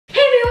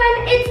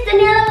it's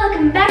Daniela.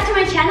 Welcome back to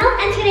my channel,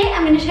 and today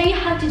I'm going to show you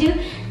how to do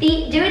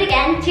the Do It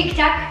Again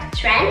TikTok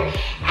trend.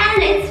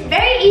 And it's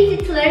very easy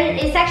to learn.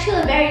 It's actually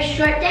a very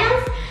short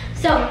dance,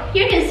 so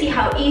you're going to see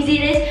how easy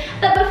it is.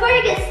 But before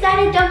you get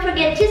started, don't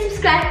forget to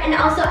subscribe and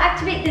also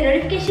activate the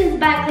notifications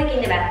by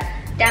clicking the bell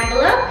down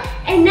below.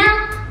 And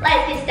now,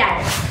 let's get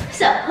started.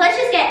 So let's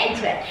just get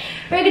into it.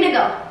 We're going to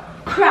go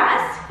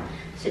cross,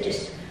 so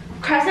just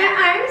cross our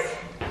arms,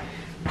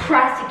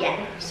 cross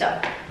again. So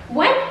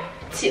 1,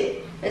 2.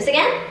 Once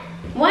again,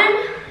 1,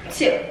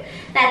 2.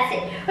 That's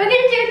it. We're gonna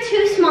do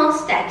 2 small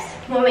steps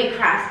when we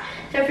cross.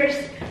 So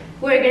first,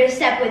 we're gonna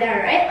step with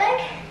our right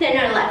leg, then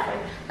our left one,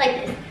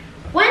 like this.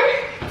 1,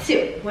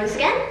 2. Once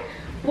again,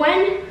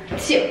 1,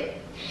 2.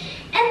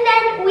 And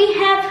then we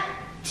have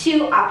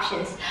 2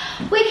 options.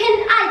 We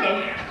can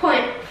either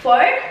point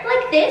forward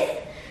like this,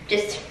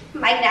 just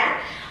like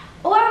that,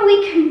 or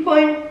we can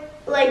point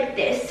like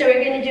this. So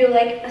we're gonna do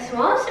like a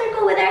small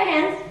circle with our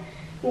hands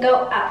and go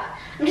up.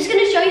 I'm just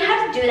gonna show you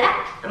how to do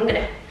that. I'm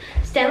gonna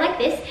stand like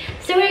this.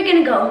 So we're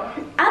gonna go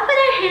up with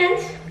our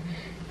hands,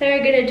 then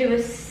we're gonna do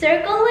a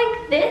circle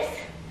like this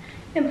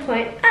and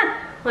point up.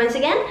 Once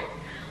again,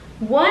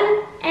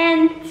 1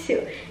 and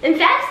 2. And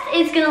fast,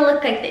 it's gonna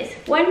look like this,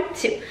 1,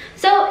 2.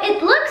 So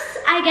it looks,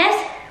 I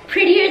guess,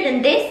 prettier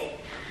than this,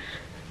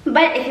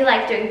 but if you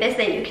like doing this,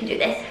 then you can do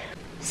this.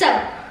 So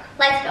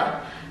let's go.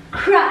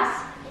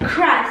 Cross,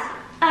 cross,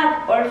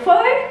 up or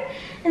forward,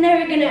 and then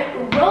we're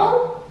gonna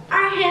roll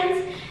our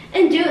hands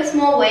and do a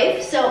small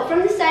wave. So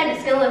from the side,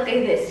 it's gonna look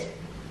like this,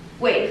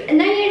 wave. And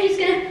then you're just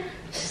gonna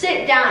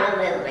sit down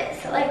a little bit,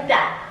 so like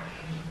that.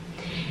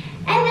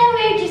 And then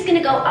we're just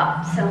gonna go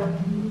up, so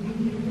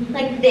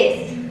like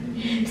this.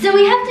 So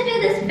we have to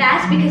do this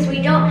fast because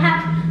we don't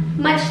have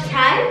much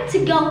time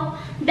to go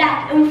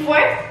back and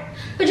forth.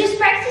 But just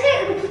practice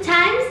it a couple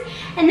times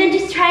and then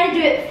just try to do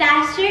it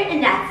faster,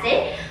 and that's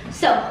it.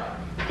 So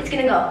it's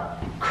gonna go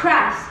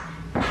cross,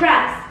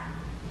 cross,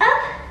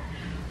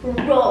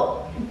 up,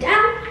 roll,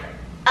 down,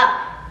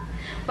 up.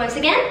 Once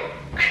again,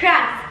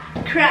 cross,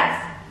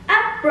 cross,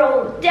 up,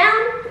 roll,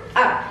 down,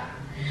 up.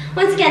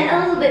 Once again, a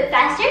little bit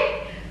faster.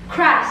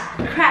 Cross,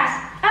 cross,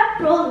 up,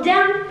 roll,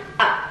 down,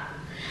 up.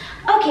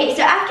 Okay,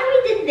 so after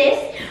we did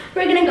this,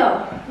 we're gonna go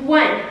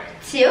 1,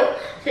 2. So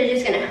we're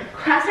just gonna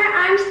cross our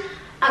arms,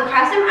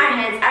 uncross them, our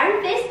hands,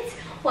 our fists.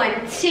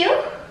 1,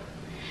 2.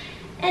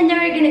 And then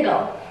we're gonna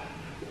go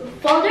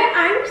fold our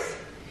arms,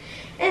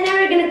 and then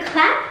we're gonna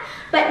clap,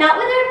 but not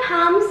with our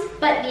palms,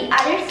 but the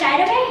other side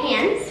of our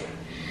hands.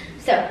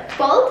 So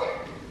fold,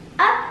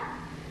 up,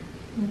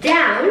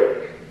 down,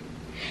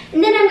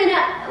 and then we're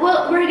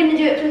gonna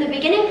do it from the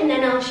beginning, and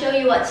then I'll show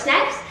you what's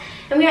next.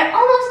 And we are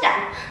almost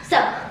done.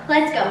 So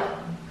let's go.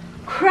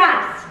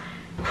 Cross,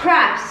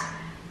 cross,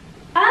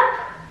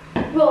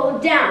 up, roll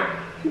down,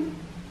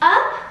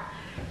 up,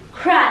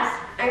 cross,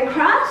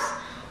 uncross,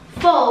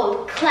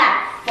 fold,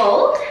 clap,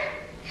 fold.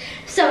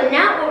 So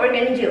now what we're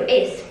gonna do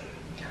is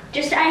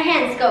just our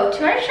hands go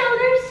to our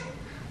shoulders,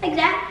 like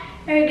that,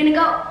 and we're gonna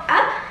go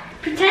up.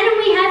 Pretend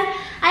we have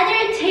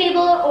either a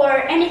table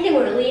or anything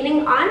we're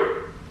leaning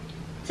on.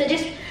 So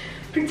just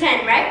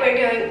pretend, right? We're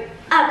going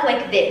up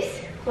like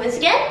this. Once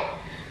again,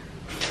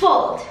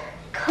 fold,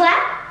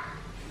 clap,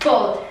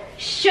 fold,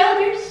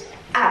 shoulders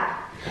up.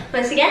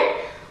 Once again,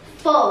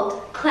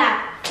 fold,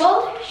 clap,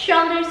 fold,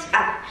 shoulders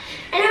up.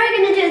 And now we're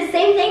gonna do the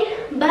same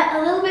thing, but a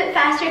little bit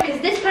faster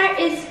because this part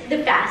is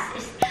the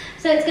fastest.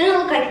 So it's gonna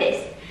look like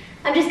this.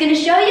 I'm just gonna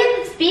show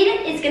you the speed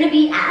it's gonna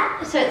be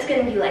at, so it's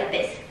gonna be like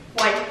this.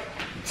 1,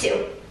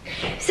 2.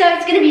 So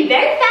it's gonna be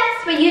very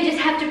fast, but you just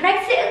have to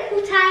practice it a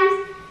few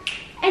times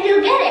and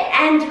you'll get it.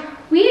 And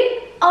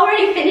we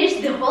already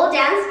finished the whole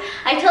dance.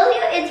 I told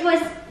you it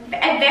was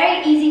a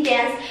very easy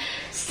dance.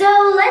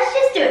 So let's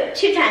just do it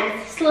 2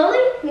 times, slowly,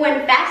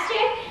 1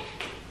 faster,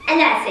 and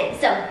that's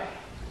it. So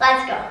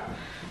let's go.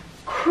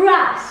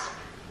 Cross,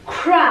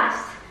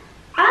 cross,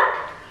 up,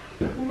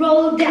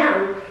 roll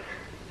down,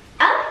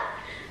 up,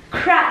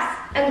 cross,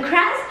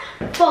 uncross,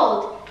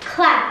 fold,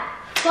 clap,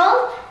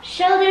 fold,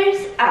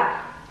 shoulders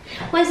up.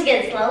 Once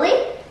again,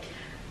 slowly.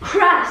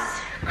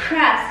 Cross,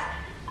 cross,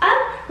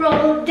 up,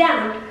 roll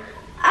down,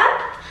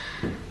 up,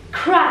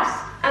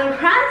 cross,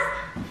 uncross,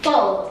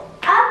 fold,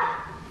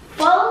 up,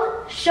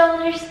 fold,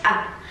 shoulders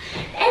up.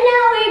 And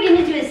now we're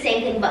gonna do the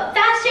same thing but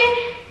faster,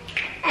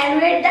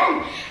 and we're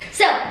done.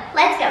 So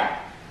let's go.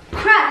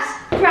 Cross,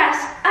 cross,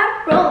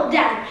 up, roll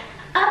down,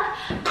 up,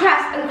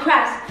 cross,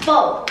 uncross,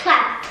 fold,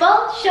 clap,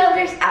 fold,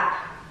 shoulders up.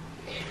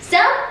 So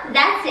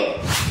that's it.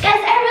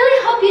 Guys, I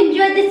really hope you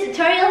enjoyed this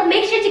tutorial.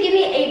 Make sure to give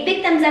me a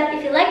big thumbs up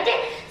if you liked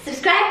it,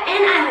 subscribe,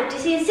 and I hope to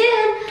see you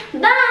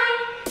soon. Bye!